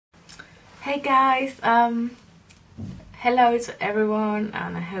Hey guys, hello to everyone,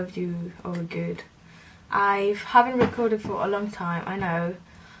 and I hope you all good. I haven't recorded for a long time, I know,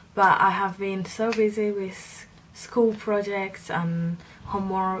 but I have been so busy with school projects and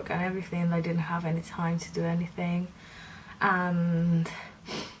homework and everything. I didn't have any time to do anything. And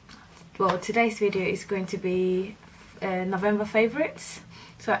well, today's video is going to be November favorites.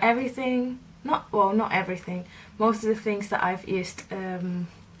 So everything, not everything, most of the things that I've used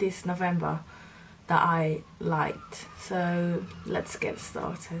this November that I liked. So let's get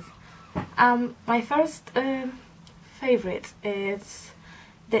started. My first favorite is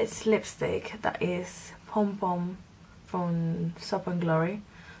this lipstick that is Pom Pom from Soap and Glory,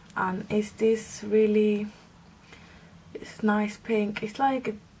 and it's this really nice pink. It's like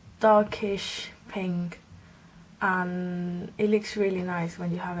a darkish pink, and it looks really nice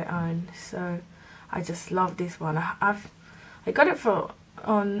when you have it on. So I just love this one. I got it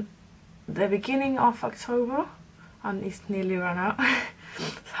on the beginning of October, and it's nearly run out.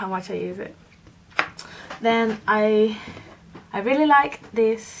 That's how much I use it. Then I really like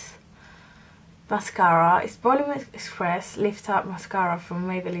this mascara. It's Volume Express Lift Up Mascara from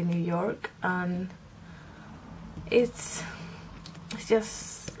Maybelline New York, and it's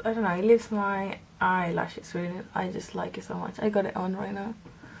just, I don't know, it lifts my eyelashes really. I just like it so much. I got it on right now.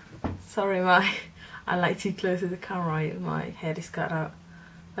 Sorry, I like too close to the camera. My head is cut out.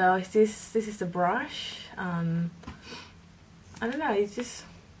 Well, this is the brush, and I don't know. I just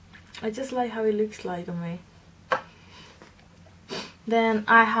like how it looks like on me. Then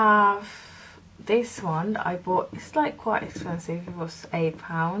I have this one that I bought. It's like quite expensive. It was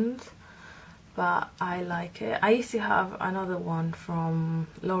 £8, but I like it. I used to have another one from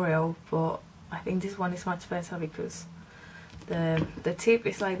L'Oreal, but I think this one is much better because the tip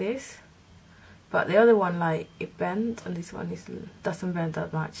is like this, but the other one, like, it bent, and this one doesn't bend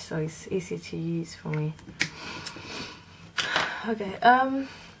that much, so it's easy to use for me. Okay,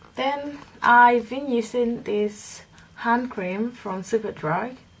 then I've been using this hand cream from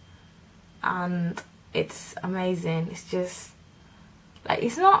Superdry, and it's amazing. It's just like,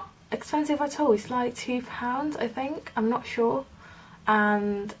 it's not expensive at all. It's like £2, I think. I'm not sure.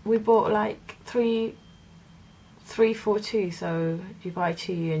 And we bought like three for two, so you buy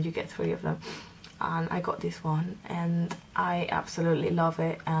two and you get 3 of them. And I got this one, and I absolutely love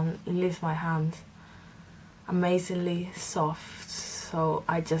it, and it leaves my hands amazingly soft, so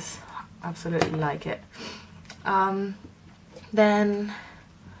I just absolutely like it. Then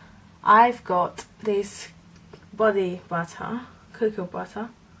I've got this body butter, cocoa butter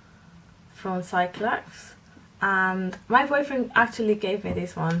from Cyclops, and my boyfriend actually gave me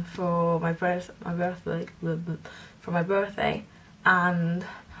this one for my birthday, and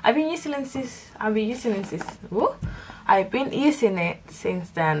I've been using it since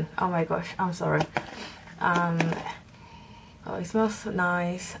then. Oh my gosh, I'm sorry. Oh, it smells so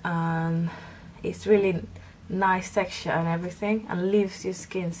nice, and it's really nice texture and everything, and leaves your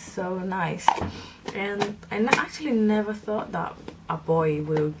skin so nice. And I actually never thought that a boy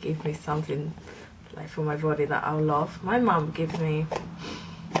will give me something like for my body that I love. My mom gives me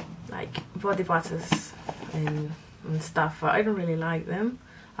like body butters and stuff, but I don't really like them.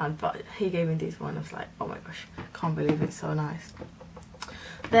 But he gave me this one. I was like, oh my gosh, can't believe it's so nice.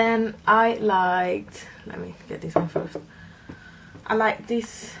 Then I liked, let me get this one first. I like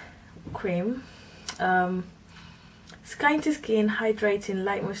this cream, Skin to Skin Hydrating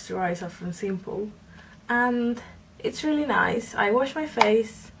Light Moisturizer from Simple, and it's really nice. I wash my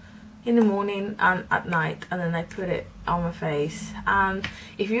face in the morning and at night, and then I put it on my face. And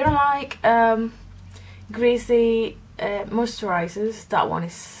if you don't like greasy moisturizers, that one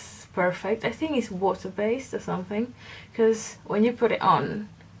is perfect. I think it's water based or something, because when you put it on,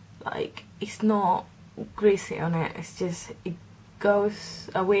 like, it's not greasy on it. It's just, it goes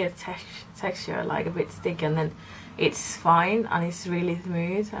a weird texture, like a bit sticky, and then it's fine, and it's really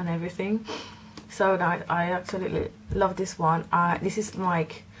smooth and everything. So nice. I absolutely love this one. This is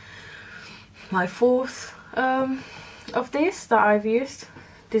like my 4th of this that I've used.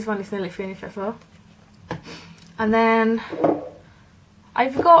 This one is nearly finished as well. And then I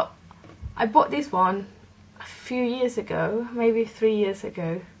bought this one a few years ago, maybe 3 years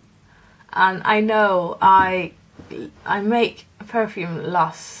ago, and I know I make perfume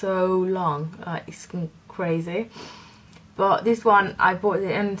last so long, it's crazy. But this one, I bought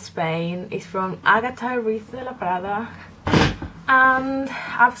it in Spain. It's from Agatha Ruiz de la Prada, and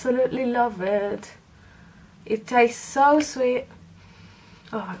absolutely love it. It tastes so sweet.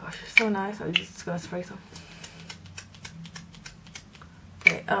 Oh my gosh, it's so nice. I'm just gonna spray some.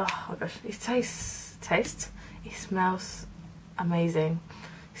 Okay, oh my gosh, it smells amazing.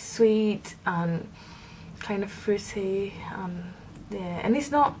 sweet and kind of fruity, and yeah, and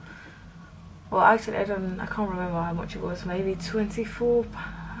it's not, well actually I can't remember how much it was, maybe 24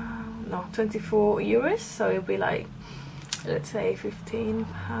 euros, so it'll be like, let's say 15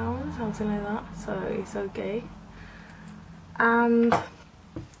 pounds, something like that, so it's okay. And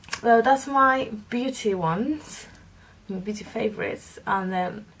well, that's my beauty ones, my beauty favorites, and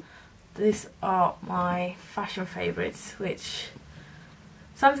then these are my fashion favorites, which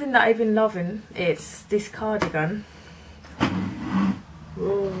something that I've been loving is this cardigan.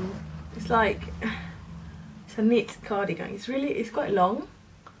 Whoa. It's like, it's a knit cardigan. It's quite long,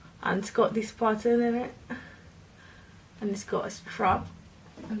 and it's got this pattern in it, and it's got a strap,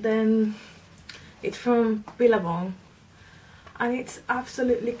 and then it's from Billabong, and it's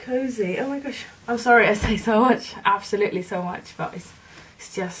absolutely cozy. Oh my gosh, I'm sorry I say so much, absolutely so much, but it's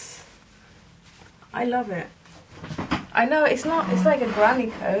just, I love it. I know it's like a granny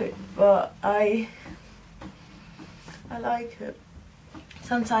coat, but I like it.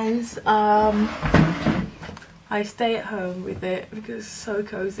 Sometimes I stay at home with it because it's so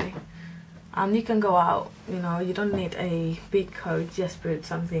cozy, and you can go out, you know, you don't need a big coat, just put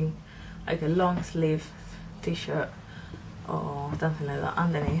something like a long sleeve t-shirt or something like that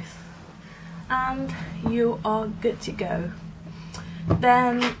underneath, and you are good to go.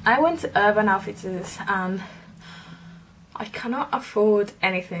 Then I went to Urban Outfitters, and I cannot afford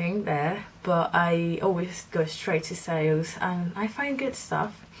anything there, but I always go straight to sales and I find good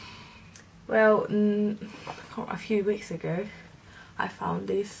stuff. Well, a few weeks ago I found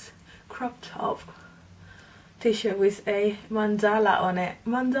this crop top t-shirt with a mandala on it.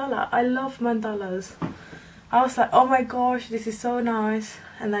 Mandala, I love mandalas. I was like, oh my gosh, this is so nice,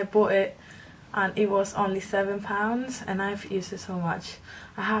 and I bought it, and it was only £7, and I've used it so much.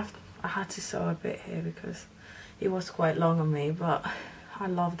 I had to sew a bit here because it was quite long on me, but I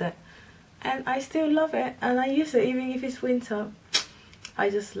loved it, and I still love it, and I use it even if it's winter. I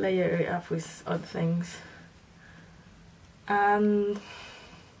just layer it up with other things, and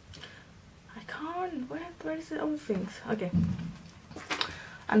I can't, where is the other things? Okay.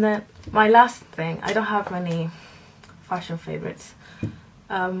 And then my last thing, I don't have many fashion favorites.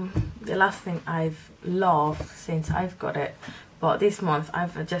 The last thing I've loved since I've got it, but this month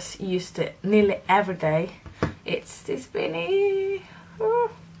I've just used it nearly every day. It's this beanie.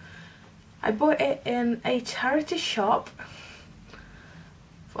 I bought it in a charity shop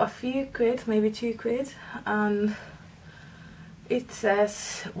for a few quid, maybe £2, and it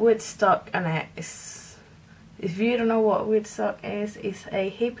says Woodstock on it. If you don't know what Woodstock is, it's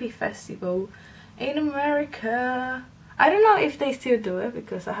a hippie festival in America. I don't know if they still do it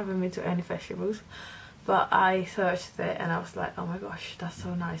because I haven't been to any festivals, but I searched it and I was like, oh my gosh, that's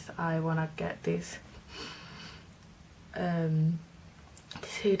so nice, I wanna get this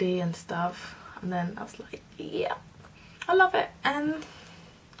hoodie and stuff. And then I was like, yeah, I love it, and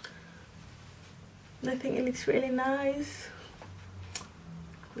I think it looks really nice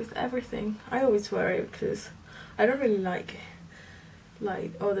with everything. I always wear it because I don't really like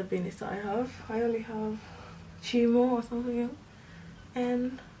other beanies that I have. I only have Chimo or something else,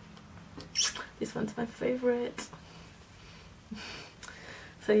 and this one's my favorite.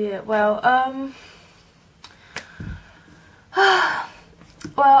 So yeah, well,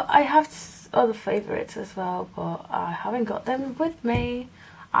 well, I have other favorites as well, but I haven't got them with me.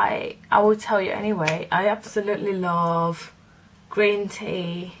 I will tell you anyway. I absolutely love green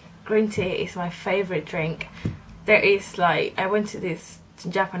tea. Green tea is my favorite drink. There is, like, I went to this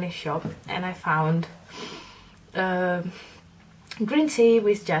Japanese shop and I found green tea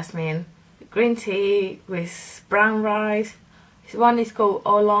with jasmine, green tea with brown rice. This one is called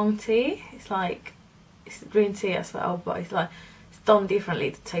oolong tea. It's like, it's green tea as well, but it's like, it's done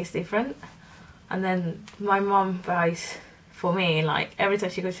differently to taste different. And then my mum buys for me, like, every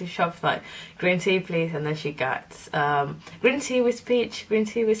time she goes to the shop, like, green tea please, and then she gets green tea with peach, green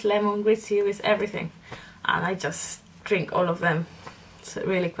tea with lemon, green tea with everything, and I just drink all of them so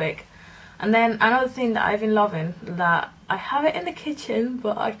really quick. And then another thing that I've been loving, that I have it in the kitchen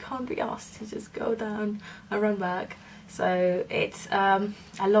but I can't be asked to just go down and run back, so it's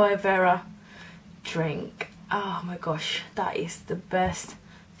aloe vera drink. Oh my gosh, that is the best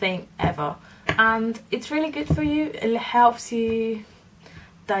thing ever, and it's really good for you. It helps you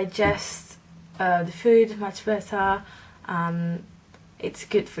digest the food much better, and it's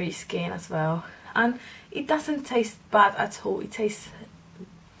good for your skin as well, and it doesn't taste bad at all. It tastes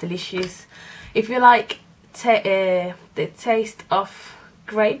delicious. If you like the taste of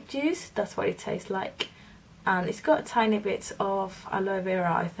grape juice, that's what it tastes like, and it's got tiny bits of aloe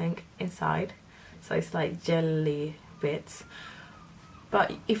vera, I think, inside, so it's like jelly bits.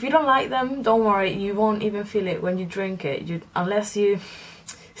 But if you don't like them, don't worry, you won't even feel it when you drink it. Unless you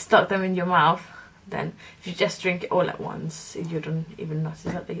stuck them in your mouth, then if you just drink it all at once, you don't even notice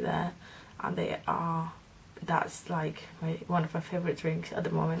that they're there. And that's like one of my favorite drinks at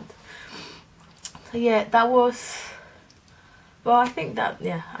the moment. So yeah, that was, well, I think that,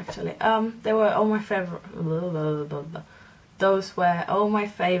 yeah, actually, they were all my favorite, those were all my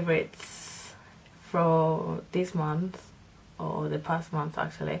favorites for this month, or the past month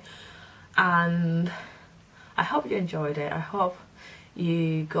actually. And I hope you enjoyed it. I hope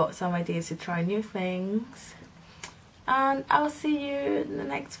you got some ideas to try new things, and I'll see you in the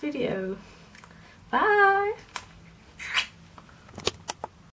next video. Bye!